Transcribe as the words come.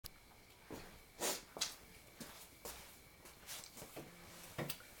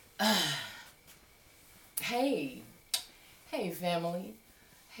Hey, hey family.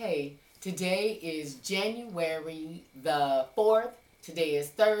 Hey, today is January the 4th. Today is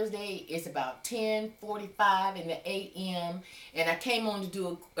Thursday. It's about 10:45 in the a.m. And I came on to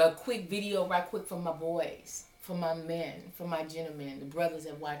do a quick video right quick for my boys, for my men, for my gentlemen, the brothers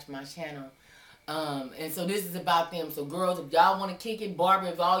that watch my channel. And so this is about them. So girls, if y'all want to kick it,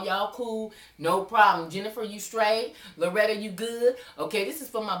 Barbara, if all y'all cool, no problem. Jennifer, you straight. Loretta, you good. Okay, this is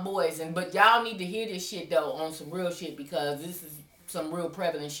for my boys. But y'all need to hear this shit though on some real shit, because this is some real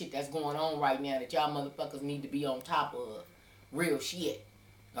prevalent shit that's going on right now that y'all motherfuckers need to be on top of. Real shit.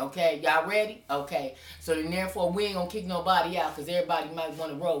 Okay, y'all ready? Okay. So then therefore we ain't gonna kick nobody out because everybody might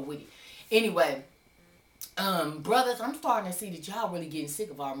want to roll with it. Anyway, brothers, I'm starting to see that y'all really getting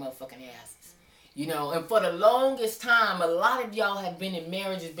sick of our motherfucking asses. You know, and for the longest time, a lot of y'all have been in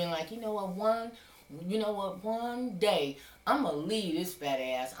marriages, been like, one day, I'm going to leave this fat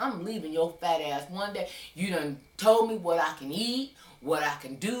ass. I'm leaving your fat ass one day. You done told me what I can eat, what I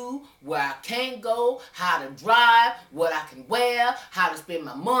can do, where I can't go, how to drive, what I can wear, how to spend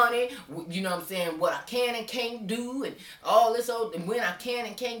my money, you know what I'm saying, what I can and can't do, and all this old, and when I can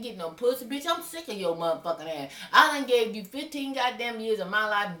and can't get no pussy. Bitch, I'm sick of your motherfucking ass. I done gave you 15 goddamn years of my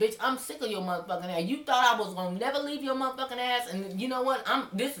life, bitch. I'm sick of your motherfucking ass. You thought I was gonna never leave your motherfucking ass, and you know what?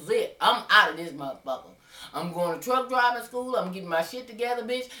 This is it. I'm out of this motherfucker. I'm going to truck driving school. I'm getting my shit together,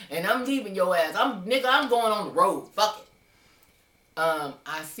 bitch, and I'm leaving your ass. I'm going on the road. Fuck it.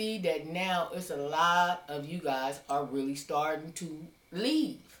 I see that now it's a lot of you guys are really starting to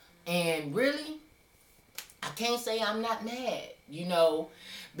leave. And really, I can't say I'm not mad,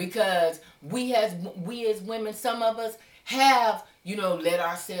 because we as women, some of us have, let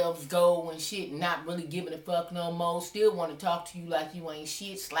ourselves go and shit, not really giving a fuck no more. Still want to talk to you like you ain't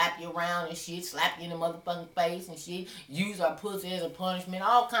shit, slap you around and shit, slap you in the motherfucking face and shit, use our pussy as a punishment,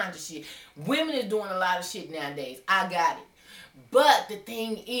 all kinds of shit. Women is doing a lot of shit nowadays. I got it. But the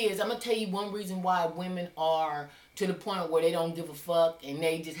thing is, I'm going to tell you one reason why women are to the point where they don't give a fuck and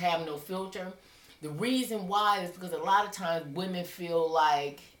they just have no filter. The reason why is because a lot of times women feel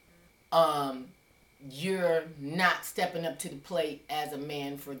like you're not stepping up to the plate as a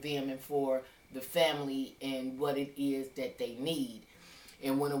man for them and for the family and what it is that they need.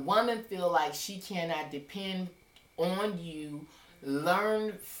 And when a woman feel like she cannot depend on you,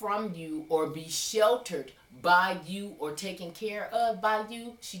 learn from you, or be sheltered by you or taken care of by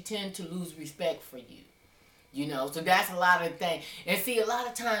you, she tend to lose respect for you. So that's a lot of the thing. And see, a lot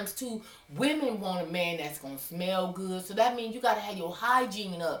of times too, women want a man that's gonna smell good. So that means you gotta have your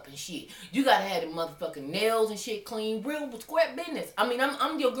hygiene up and shit. You gotta have the motherfucking nails and shit clean, real square business. I mean,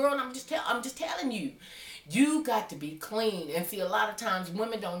 I'm your girl, and I'm just telling you, you got to be clean. And see, a lot of times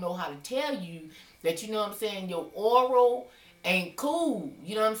women don't know how to tell you that, your oral ain't cool.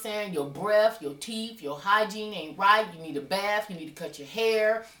 You know what I'm saying? Your breath, your teeth, your hygiene ain't right. You need a bath. You need to cut your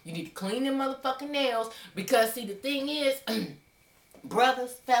hair. You need to clean them motherfucking nails. Because, see, the thing is,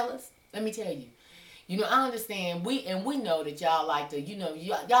 brothers, fellas, let me tell you. I understand. We know that y'all like to,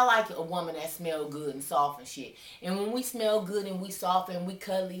 y'all like a woman that smell good and soft and shit. And when we smell good and we soft and we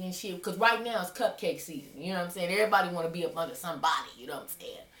cuddly and shit, because right now it's cupcake season. You know what I'm saying? Everybody want to be up under somebody. You know what I'm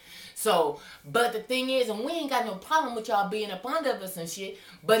saying? So, but the thing is, and we ain't got no problem with y'all being up under us and shit,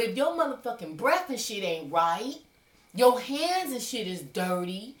 but if your motherfucking breath and shit ain't right, your hands and shit is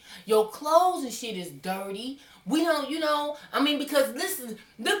dirty, your clothes and shit is dirty, we don't, because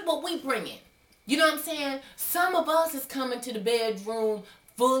look what we bringing. You know what I'm saying? Some of us is coming to the bedroom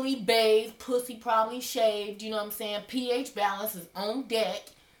fully bathed, pussy probably shaved, you know what I'm saying? pH balance is on deck.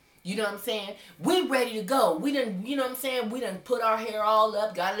 You know what I'm saying? We ready to go. We done, you know what I'm saying? We done put our hair all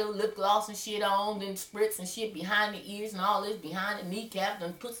up, got a little lip gloss and shit on, then spritz and shit behind the ears and all this behind the kneecap,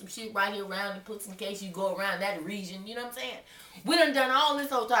 done put some shit right here around the pussy in case you go around that region. You know what I'm saying? We done all this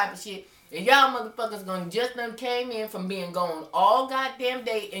whole type of shit. And y'all motherfuckers just done came in from being gone all goddamn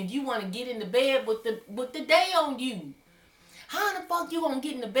day, and you want to get in the bed with the day on you. How the fuck you gonna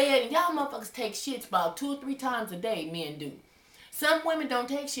get in the bed and y'all motherfuckers take shits about 2 or 3 times a day, men do. Some women don't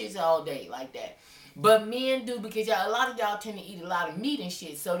take shits all day like that. But men do, because a lot of y'all tend to eat a lot of meat and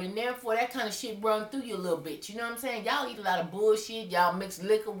shit. So then therefore that kind of shit run through you a little bit. You know what I'm saying? Y'all eat a lot of bullshit. Y'all mix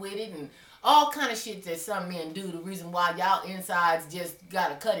liquor with it and all kind of shit that some men do. The reason why y'all insides just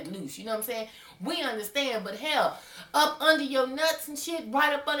gotta cut it loose. You know what I'm saying? We understand, but hell, up under your nuts and shit,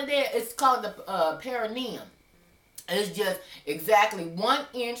 right up under there, it's called the perineum. It's just exactly 1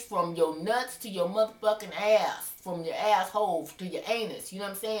 inch from your nuts to your motherfucking ass. From your asshole to your anus. You know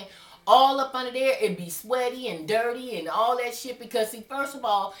what I'm saying? All up under there, it be sweaty and dirty and all that shit. Because, see, first of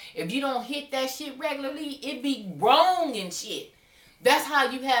all, if you don't hit that shit regularly, it be wrong and shit. That's how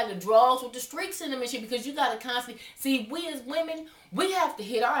you have the draws with the streaks in them and shit, because you gotta constantly see, we as women, we have to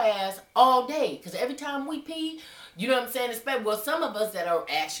hit our ass all day, because every time we pee, you know what I'm saying, especially, well, some of us that are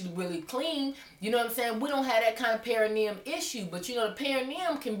actually really clean, you know what I'm saying, we don't have that kind of perineum issue, but you know, the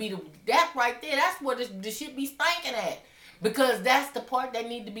perineum can be that right there, that's where the shit be stinking at, because that's the part that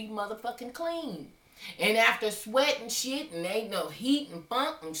need to be motherfucking clean. And after sweat and shit, and ain't no heat and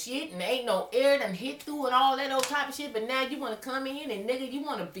funk and shit, and ain't no air done hit through and all that old type of shit, but now you want to come in and nigga, you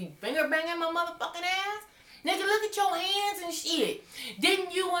want to be finger banging my motherfucking ass? Nigga, look at your hands and shit.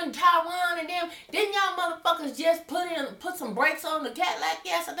 Didn't you and Taiwan and them, didn't y'all motherfuckers just put some brakes on the Cadillac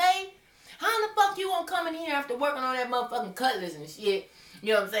yesterday? How the fuck you won't come in here after working on that motherfucking Cutlass and shit?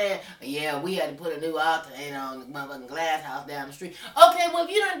 You know what I'm saying? Yeah, we had to put a new alternator on the motherfucking glass house down the street. Okay, well,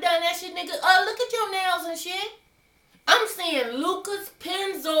 if you done that shit, nigga, look at your nails and shit. I'm seeing Lucas,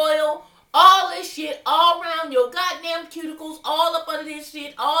 Pennzoil, all this shit all around your goddamn cuticles, all up under this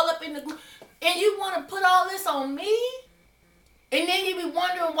shit, all up in the... And you want to put all this on me? And then you be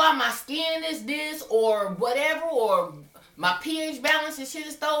wondering why my skin is this or whatever, or my pH balance and shit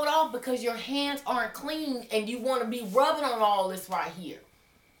is thrown off, because your hands aren't clean and you want to be rubbing on all this right here.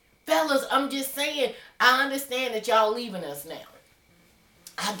 Fellas, I'm just saying, I understand that y'all leaving us now.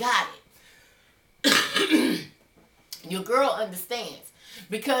 I got it. Your girl understands.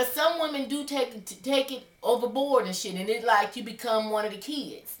 Because some women do take it overboard and shit, and it like you become one of the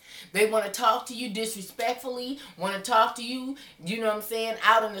kids. They want to talk to you disrespectfully, want to talk to you, you know what I'm saying,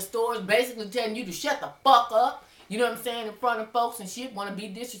 out in the stores, basically telling you to shut the fuck up, you know what I'm saying, in front of folks and shit, want to be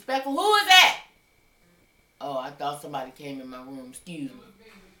disrespectful. Who is that? Oh, I thought somebody came in my room. Excuse me.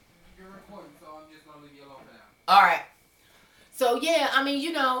 You're recording, so I'm just going to leave you alone for now. Alright. So, yeah, I mean,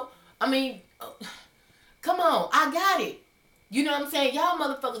 you know, come on, I got it. You know what I'm saying? Y'all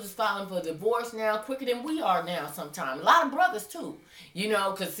motherfuckers is filing for divorce now quicker than we are now sometimes. A lot of brothers, too. You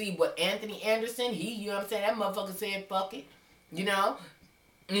know, because see, what Anthony Anderson, you know what I'm saying? That motherfucker said, fuck it. You know?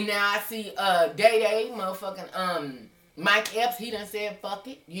 And now I see Day-Day, motherfucking, Mike Epps, he done said, fuck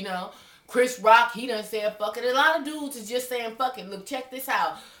it. You know? Chris Rock, he done said, fuck it. A lot of dudes is just saying, fuck it. Look, check this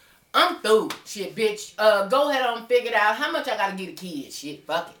out. I'm through. Shit, bitch. Go ahead on, figure it out. How much I gotta get a kid? Shit,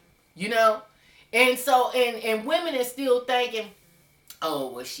 fuck it. You know? And so, and women are still thinking,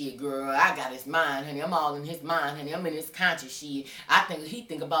 oh, well, shit, girl, I got his mind, honey. I'm all in his mind, honey. I'm in his conscious shit. I think he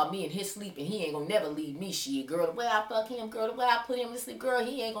think about me in his sleep, and he ain't gonna never leave me, shit, girl. The way I fuck him, girl, the way I put him to sleep, girl,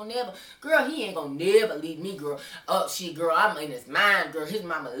 he ain't gonna never leave me, girl. Oh, shit, girl, I'm in his mind, girl. His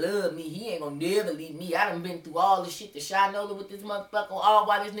mama love me. He ain't gonna never leave me. I done been through all the shit to Shinola with this motherfucker, all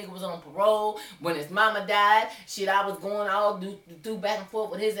while this nigga was on parole. When his mama died, shit, I was going all through back and forth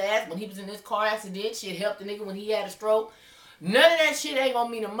with his ass when he was in this car accident. Shit, helped the nigga when he had a stroke. None of that shit ain't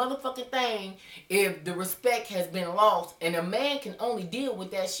gonna mean a motherfucking thing if the respect has been lost. And a man can only deal with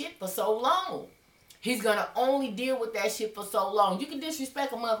that shit for so long. He's gonna only deal with that shit for so long. You can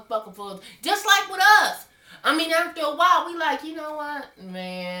disrespect a motherfucker for, just like with us. I mean, after a while, we like, you know what?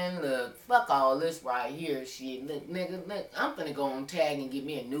 Man, look, fuck all this right here, shit. Look, nigga, look, I'm finna go on tag and get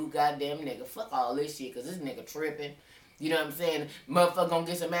me a new goddamn nigga. Fuck all this shit, because this nigga tripping. You know what I'm saying? Motherfucker gonna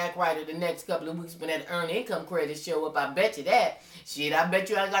get some act right in the next couple of weeks when that earned income credit show up. I bet you that. Shit, I bet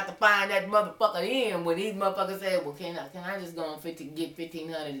you I got to find that motherfucker in when these motherfuckers say, well, can I just go on get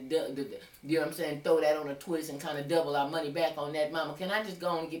 $1,500 you know what I'm saying? Throw that on a twist and kind of double our money back on that mama. Can I just go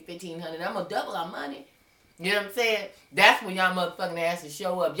on and get $1,500? I'm gonna double our money. You know what I'm saying? That's when y'all motherfucking asses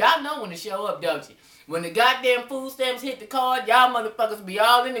show up. Y'all know when to show up, don't you? When the goddamn food stamps hit the card, y'all motherfuckers be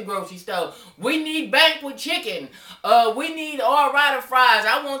all in the grocery store. We need banquet chicken. We need all rider fries.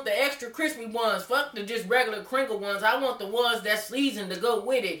 I want the extra crispy ones. Fuck the just regular crinkle ones. I want the ones that's seasoned to go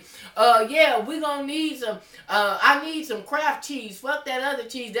with it. Yeah, we gonna need some, I need some Kraft cheese. Fuck that other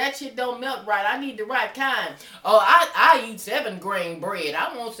cheese. That shit don't melt right. I need the right kind. I eat 7-grain bread.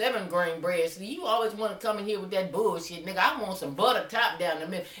 I want 7-grain bread. See, you always want to come in here with that bullshit, nigga. I want some butter top down the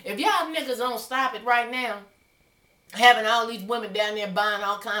middle. If y'all niggas don't stop it right now, having all these women down there buying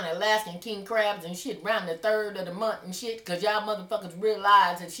all kind of Alaskan king crabs and shit around the 3rd of the month and shit, because y'all motherfuckers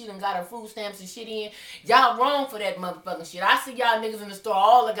realize that she done got her food stamps and shit in. Y'all wrong for that motherfucking shit. I see y'all niggas in the store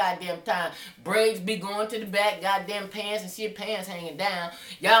all the goddamn time. Braids be going to the back, goddamn pants and shit, pants hanging down.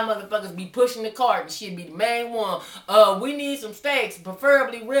 Y'all motherfuckers be pushing the cart and shit, be the main one. We need some steaks,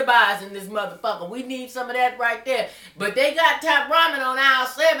 preferably ribeyes in this motherfucker. We need some of that right there. But they got top ramen on aisle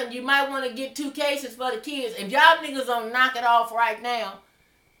 7. You might want to get 2 cases for the kids. If y'all niggas don't knock it off right now,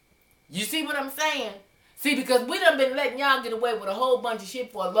 you see what I'm saying? See, because we done been letting y'all get away with a whole bunch of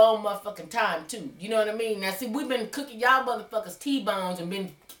shit for a long motherfucking time, too. You know what I mean? Now, see, we've been cooking y'all motherfuckers T-bones and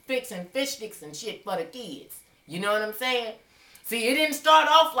been fixing fish sticks and shit for the kids. You know what I'm saying? See, it didn't start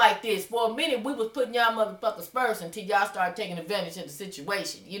off like this. For a minute, we was putting y'all motherfuckers first until y'all started taking advantage of the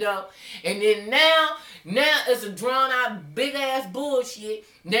situation, you know? And then now it's a drawn-out, big-ass bullshit.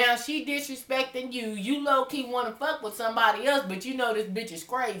 Now she disrespecting you. You low-key want to fuck with somebody else, but you know this bitch is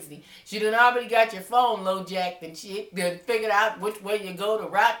crazy. She done already got your phone low-jacked and shit. Done figured out which way you go, the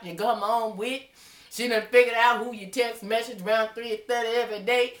route you come on with. She done figured out who you text message around 3:30 every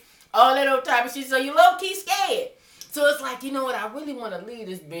day. All that old type of shit. So you low-key scared. So it's like, you know what, I really want to leave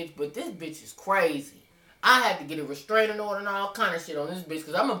this bitch, but this bitch is crazy. I had to get a restraining order and all kind of shit on this bitch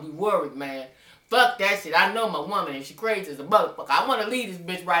because I'm going to be worried, man. Fuck that shit. I know my woman and she crazy as a motherfucker. I want to leave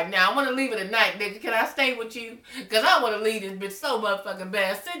this bitch right now. I want to leave it at night, nigga. Can I stay with you? Because I want to leave this bitch so motherfucking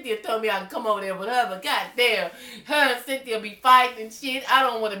bad. Cynthia told me I can come over there with her, but goddamn, her and Cynthia be fighting and shit. I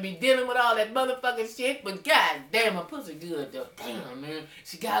don't want to be dealing with all that motherfucking shit, but goddamn, her pussy good though. Damn, man.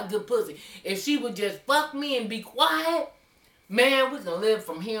 She got good pussy. If she would just fuck me and be quiet, man, we can live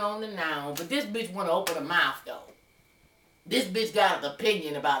from here on to now. But this bitch want to open her mouth though. This bitch got an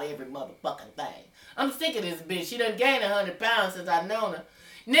opinion about every motherfucking thing. I'm sick of this bitch. She done gained 100 pounds since I known her.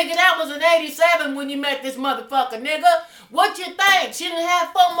 Nigga, that was an 87 when you met this motherfucker, nigga. What you think? She done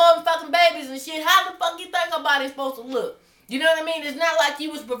had 4 motherfucking babies and shit. How the fuck you think her body's supposed to look? You know what I mean? It's not like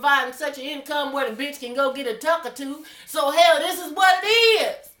you was providing such an income where the bitch can go get a tuck or two. So hell, this is what it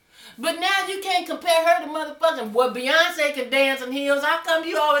is. But now you can't compare her to motherfucking, well, Beyonce can dance in heels. How come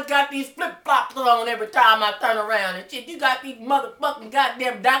you always got these flip-flops on every time I turn around and shit? You got these motherfucking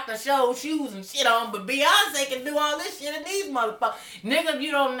goddamn Dr. Show shoes and shit on, but Beyonce can do all this shit in these motherfuckers. Nigga, if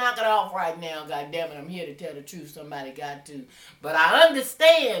you don't knock it off right now, goddamn it, I'm here to tell the truth. Somebody got to. But I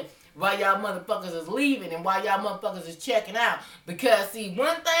understand why y'all motherfuckers is leaving and why y'all motherfuckers is checking out. Because, see,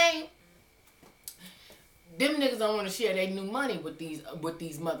 one thing, them niggas don't want to share their new money with these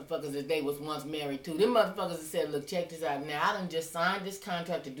motherfuckers that they was once married to. Them motherfuckers that said, look, check this out. Now, I done just signed this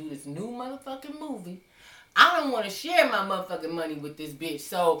contract to do this new motherfucking movie. I don't want to share my motherfucking money with this bitch.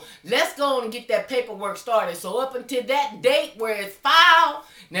 So, let's go on and get that paperwork started. So, up until that date where it's filed,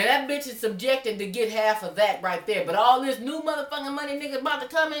 now that bitch is subjected to get half of that right there. But all this new motherfucking money nigga about to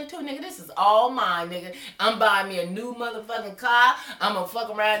come into, nigga, this is all mine, nigga. I'm buying me a new motherfucking car. I'm gonna fuck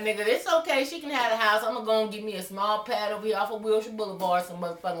around, nigga. It's okay. She can have the house. I'm gonna go and get me a small pad over here off of Wilshire Boulevard some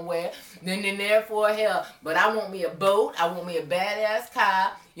motherfucking where. Then there for hell. But I want me a boat. I want me a badass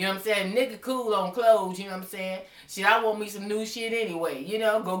car. You know what I'm saying? Nigga cool on clothes, you know what I'm saying? Shit, I want me some new shit anyway. You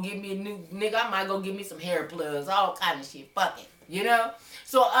know, go get me a new, nigga, I might go get me some hair plugs, all kind of shit. Fuck it, you know?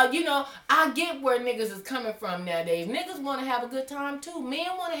 So, you know, I get where niggas is coming from nowadays. Niggas want to have a good time, too.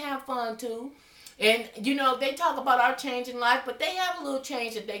 Men want to have fun, too. And, you know, they talk about our change in life, but they have a little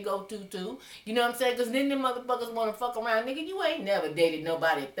change that they go through, too. You know what I'm saying? Because then them motherfuckers want to fuck around. Nigga, you ain't never dated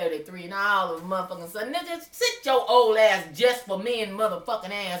nobody at 33 and all of motherfucking son. Nigga, sit your old ass just for men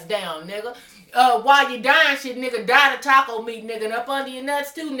motherfucking ass down, nigga. While you dying shit, nigga, die the taco meat, nigga. And up under your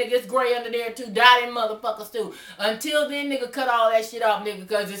nuts, too, nigga. It's gray under there, too. Die them motherfuckers, too. Until then, nigga, cut all that shit off, nigga.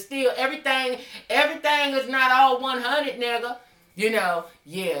 Because it's still, everything is not all 100, nigga. You know,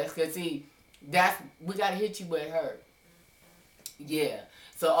 yeah, because, see, we gotta hit you where it hurt. Yeah.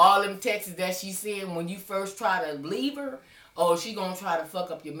 So all them texts that she sent when you first try to leave her, oh, she gonna try to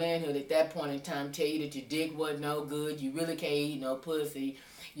fuck up your manhood at that point in time, tell you that your dick wasn't no good, you really can't eat no pussy.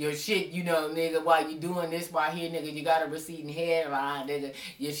 Your shit, you know, nigga, while you doing this right here, nigga, you got a receding hairline, nigga.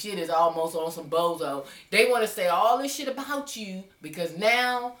 Your shit is almost on some bozo. They want to say all this shit about you because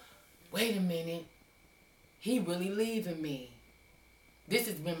now, wait a minute, he really leaving me. This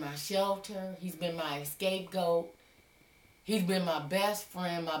has been my shelter. He's been my scapegoat. He's been my best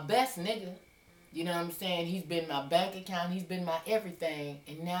friend, my best nigga. You know what I'm saying? He's been my bank account. He's been my everything.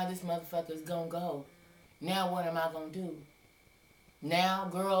 And now this motherfucker's gonna go. Now what am I gonna do? Now,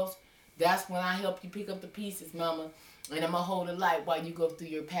 girls, that's when I help you pick up the pieces, mama. And I'm gonna hold the light while you go through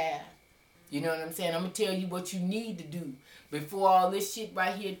your path. You know what I'm saying? I'm going to tell you what you need to do. Before all this shit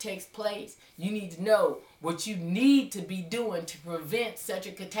right here takes place, you need to know what you need to be doing to prevent such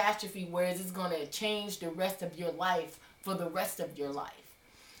a catastrophe, whereas it's going to change the rest of your life for the rest of your life.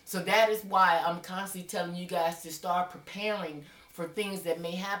 So that is why I'm constantly telling you guys to start preparing for things that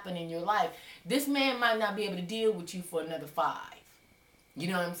may happen in your life. This man might not be able to deal with you for another 5. You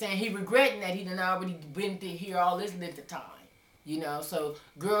know what I'm saying? He regretting that he done already been to here all this length of time. You know, so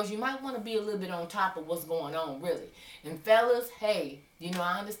girls, you might want to be a little bit on top of what's going on, really. And fellas, hey, you know,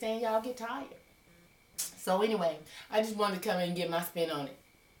 I understand y'all get tired. So anyway, I just wanted to come in and get my spin on it.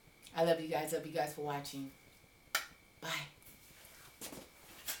 I love you guys. Love you guys for watching. Bye.